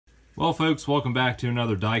Well folks, welcome back to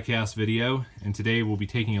another diecast video, and today we'll be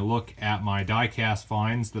taking a look at my diecast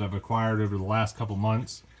finds that I've acquired over the last couple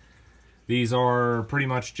months. These are pretty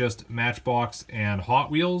much just Matchbox and Hot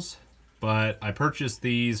Wheels, but I purchased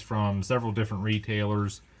these from several different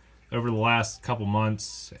retailers over the last couple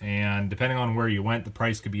months, and depending on where you went, the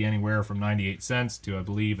price could be anywhere from 98 cents to I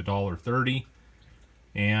believe $1.30.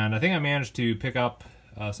 And I think I managed to pick up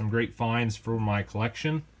some great finds for my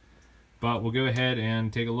collection. But we'll go ahead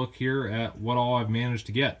and take a look here at what all I've managed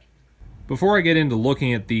to get. Before I get into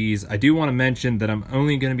looking at these, I do want to mention that I'm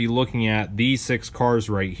only going to be looking at these 6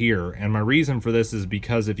 cars right here. And my reason for this is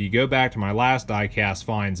because if you go back to my last diecast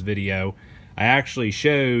finds video, I actually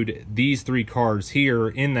showed these 3 cars here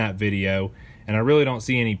in that video, and I really don't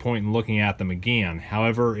see any point in looking at them again.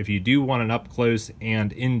 However, if you do want an up close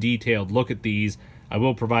and in detailed look at these, I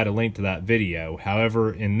will provide a link to that video.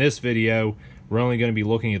 However, in this video, we're only going to be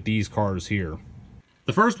looking at these cars here.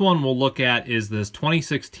 The first one we'll look at is this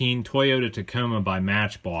 2016 Toyota Tacoma by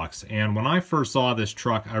Matchbox. And when I first saw this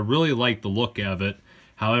truck, I really liked the look of it.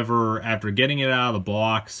 However, after getting it out of the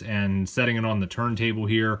box and setting it on the turntable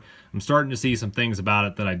here, I'm starting to see some things about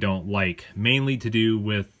it that I don't like, mainly to do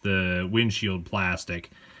with the windshield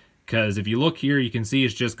plastic. Because if you look here, you can see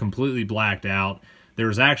it's just completely blacked out.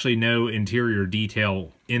 There's actually no interior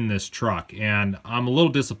detail in this truck, and I'm a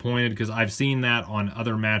little disappointed because I've seen that on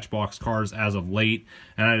other Matchbox cars as of late,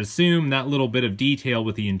 and I'd assume that little bit of detail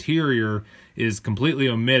with the interior is completely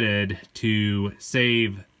omitted to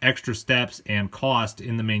save extra steps and cost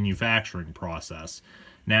in the manufacturing process.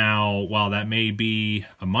 Now, while that may be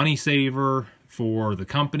a money saver for the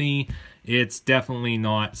company, it's definitely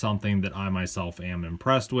not something that I myself am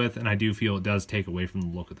impressed with, and I do feel it does take away from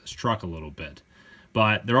the look of this truck a little bit.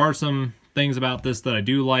 But there are some things about this that I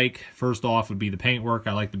do like. First off would be the paintwork.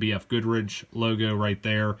 I like the BF Goodrich logo right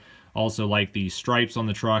there. Also like the stripes on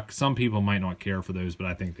the truck. Some people might not care for those, but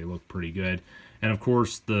I think they look pretty good. And of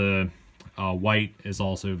course the white is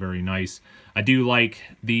also very nice. I do like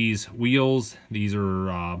these wheels. These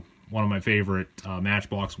are one of my favorite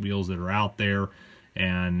Matchbox wheels that are out there,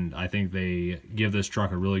 and I think they give this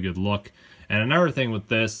truck a really good look. And another thing with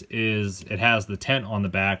this is it has the tent on the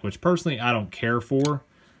back, which personally I don't care for,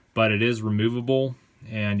 but it is removable,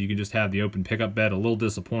 and you can just have the open pickup bed. A little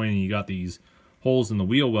disappointing you got these holes in the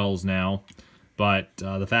wheel wells now, but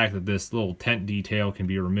the fact that this little tent detail can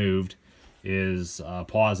be removed is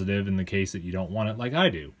positive in the case that you don't want it like I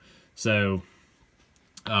do. So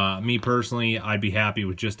me personally, I'd be happy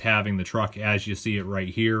with just having the truck as you see it right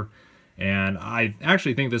here, and I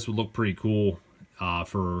actually think this would look pretty cool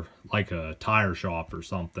for like a tire shop or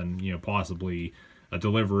something, you know, possibly a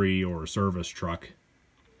delivery or a service truck.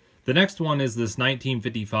 The next one is this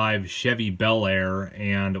 1955 Chevy Bel Air,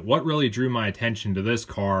 and what really drew my attention to this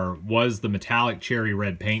car was the metallic cherry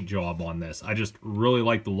red paint job on this. I just really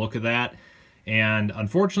like the look of that, and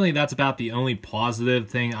unfortunately that's about the only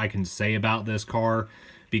positive thing I can say about this car,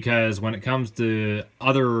 because when it comes to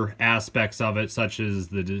other aspects of it, such as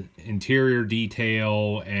the interior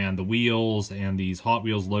detail and the wheels and these Hot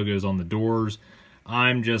Wheels logos on the doors,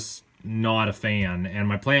 I'm just not a fan. And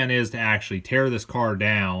my plan is to actually tear this car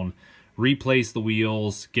down, replace the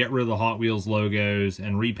wheels, get rid of the Hot Wheels logos,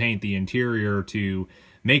 and repaint the interior to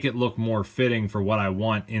make it look more fitting for what I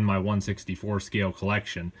want in my 1/64 scale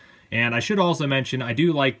collection. And I should also mention, I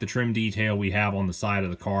do like the trim detail we have on the side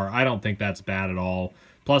of the car. I don't think that's bad at all.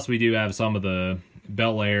 Plus, we do have some of the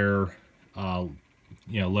Bel Air,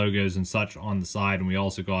 logos and such on the side, and we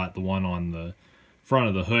also got the one on the front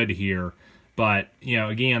of the hood here. But,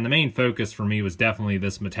 again, the main focus for me was definitely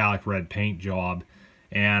this metallic red paint job.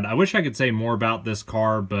 And I wish I could say more about this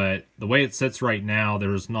car, but the way it sits right now,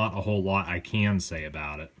 there's not a whole lot I can say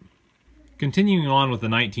about it. Continuing on with the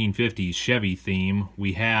 1950s Chevy theme,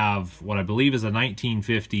 we have what I believe is a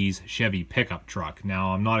 1950s Chevy pickup truck.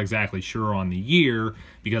 Now, I'm not exactly sure on the year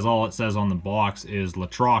because all it says on the box is La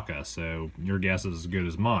Traca, so your guess is as good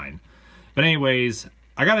as mine. But anyways,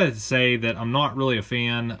 I gotta say that I'm not really a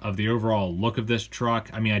fan of the overall look of this truck.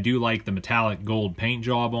 I mean, I do like the metallic gold paint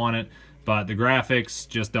job on it, but the graphics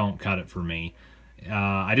just don't cut it for me.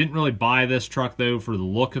 I didn't really buy this truck though for the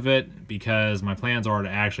look of it, because my plans are to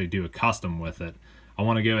actually do a custom with it. I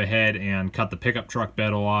want to go ahead and cut the pickup truck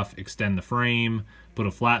bed off, extend the frame, put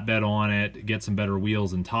a flatbed on it, get some better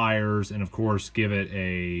wheels and tires, and of course give it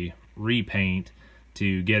a repaint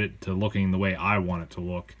to get it to looking the way I want it to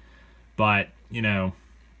look. But,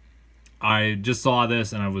 I just saw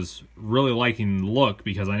this and I was really liking the look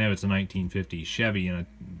because I know it's a 1950s Chevy, and I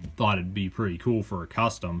thought it'd be pretty cool for a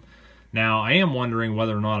custom. Now, I am wondering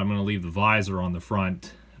whether or not I'm going to leave the visor on the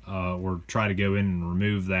front or try to go in and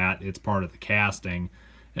remove that. It's part of the casting.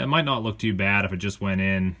 It might not look too bad if it just went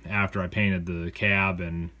in after I painted the cab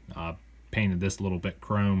and painted this little bit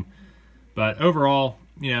chrome. But overall,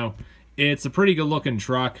 you know, it's a pretty good looking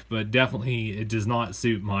truck, but definitely it does not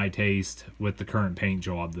suit my taste with the current paint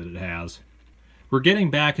job that it has. We're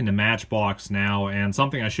getting back into Matchbox now, and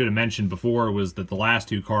something I should have mentioned before was that the last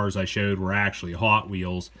two cars I showed were actually Hot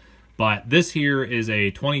Wheels. But this here is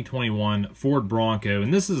a 2021 Ford Bronco,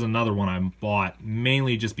 and this is another one I bought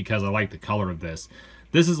mainly just because I like the color of this.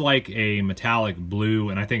 This is like a metallic blue,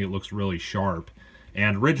 and I think it looks really sharp.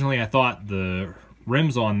 And originally I thought the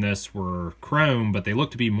rims on this were chrome, but they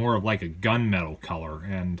look to be more of like a gunmetal color,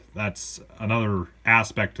 and that's another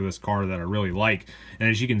aspect to this car that I really like. And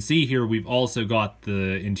as you can see here, we've also got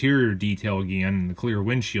the interior detail again, the clear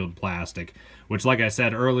windshield plastic, which, like I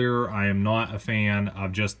said earlier, I am not a fan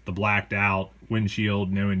of just the blacked out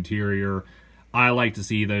windshield, no interior. I like to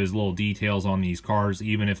see those little details on these cars,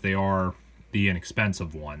 even if they are the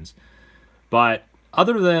inexpensive ones. But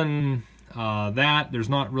other than that, there's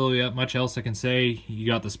not really much else I can say. You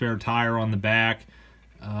got the spare tire on the back.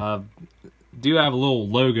 Do have a little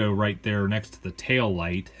logo right there next to the tail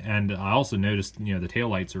light, and I also noticed, you know, the tail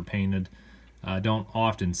lights are painted. Don't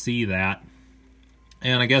often see that.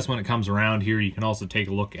 And I guess when it comes around here, you can also take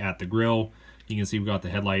a look at the grille. You can see we've got the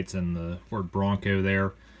headlights and the Ford Bronco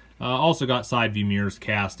there. Also got side view mirrors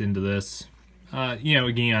cast into this. You know,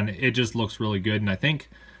 again, it just looks really good, and I think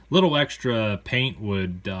little extra paint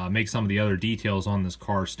would make some of the other details on this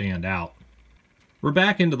car stand out. We're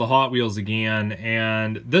back into the Hot Wheels again,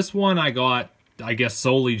 and this one I got, I guess,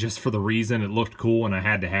 solely just for the reason it looked cool and I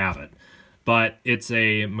had to have it. But it's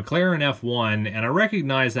a McLaren F1, and I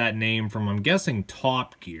recognize that name from, I'm guessing,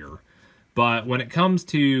 Top Gear. But when it comes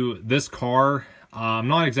to this car, I'm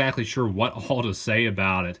not exactly sure what all to say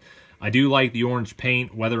about it. I do like the orange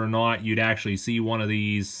paint. Whether or not you'd actually see one of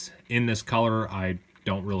these in this color, I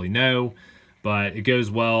don't really know, but it goes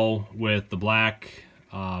well with the black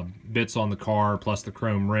bits on the car plus the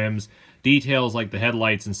chrome rims. Details like the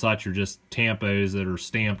headlights and such are just tampos that are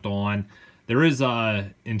stamped on. There is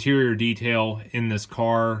a interior detail in this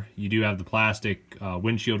car. You do have the plastic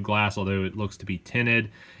windshield glass, although it looks to be tinted.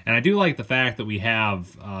 And I do like the fact that we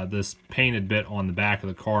have this painted bit on the back of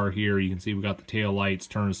the car here. You can see we got the tail lights,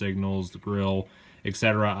 turn signals, the grille,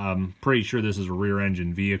 etc. I'm pretty sure this is a rear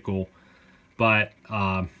engine vehicle. But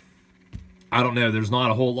I don't know, there's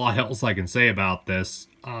not a whole lot else I can say about this.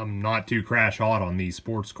 I'm not too crash hot on these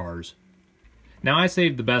sports cars. Now, I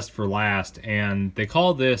saved the best for last, and they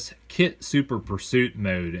call this Kit Super Pursuit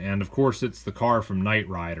Mode, and of course it's the car from Knight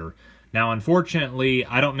Rider. Now, unfortunately,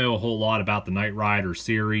 I don't know a whole lot about the Knight Rider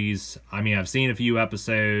series. I mean, I've seen a few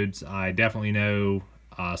episodes. I definitely know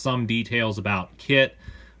some details about Kit,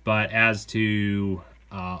 but as to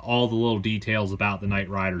all the little details about the Knight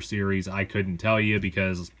Rider series, I couldn't tell you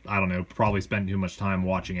because, I don't know, probably spent too much time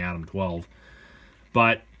watching Adam 12.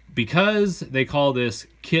 But because they call this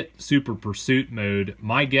Kit Super Pursuit Mode,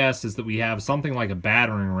 my guess is that we have something like a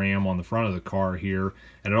battering ram on the front of the car here,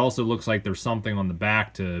 and it also looks like there's something on the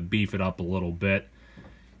back to beef it up a little bit.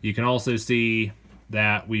 You can also see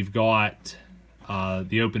that we've got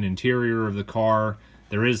the open interior of the car.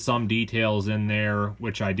 There is some details in there,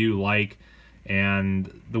 which I do like.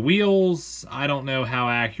 And the wheels, I don't know how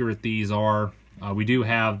accurate these are. We do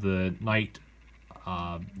have the Knight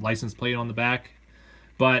license plate on the back.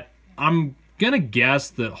 But I'm going to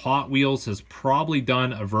guess that Hot Wheels has probably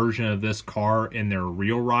done a version of this car in their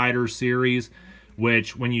Real Rider series,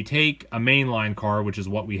 which when you take a mainline car, which is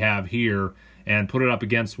what we have here, and put it up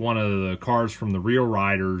against one of the cars from the Real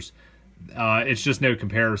Riders, it's just no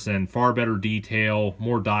comparison. Far better detail,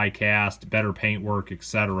 more die cast, better paintwork,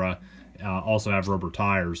 etc. Also have rubber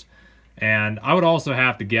tires. And I would also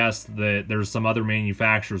have to guess that there's some other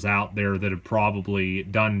manufacturers out there that have probably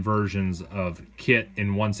done versions of Kit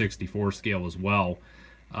in 1/64 scale as well.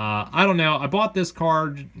 I don't know. I bought this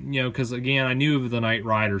car, you know, because again, I knew of the Knight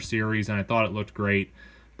Rider series and I thought it looked great,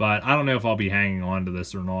 but I don't know if I'll be hanging on to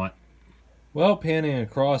this or not. Well, panning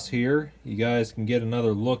across here, you guys can get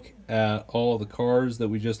another look at all the cars that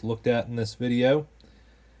we just looked at in this video.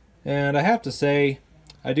 And I have to say,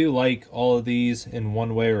 I do like all of these in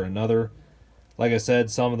one way or another. Like I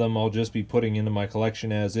said, some of them I'll just be putting into my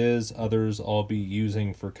collection as is, others I'll be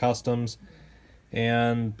using for customs.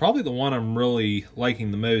 And probably the one I'm really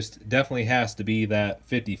liking the most definitely has to be that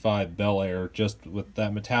 55 Bel Air, just with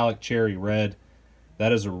that metallic cherry red.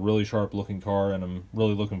 That is a really sharp looking car, and I'm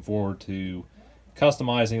really looking forward to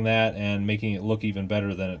customizing that and making it look even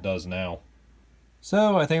better than it does now.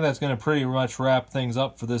 So I think that's going to pretty much wrap things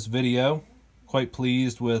up for this video. Quite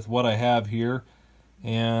pleased with what I have here.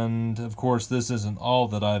 And of course this isn't all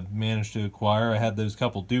that I've managed to acquire. I had those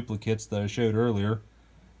couple duplicates that I showed earlier.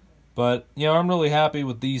 But, you know, I'm really happy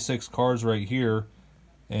with these 6 cars right here.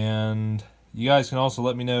 And you guys can also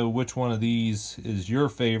let me know which one of these is your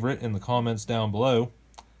favorite in the comments down below.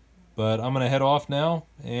 But I'm going to head off now,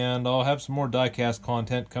 and I'll have some more diecast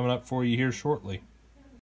content coming up for you here shortly.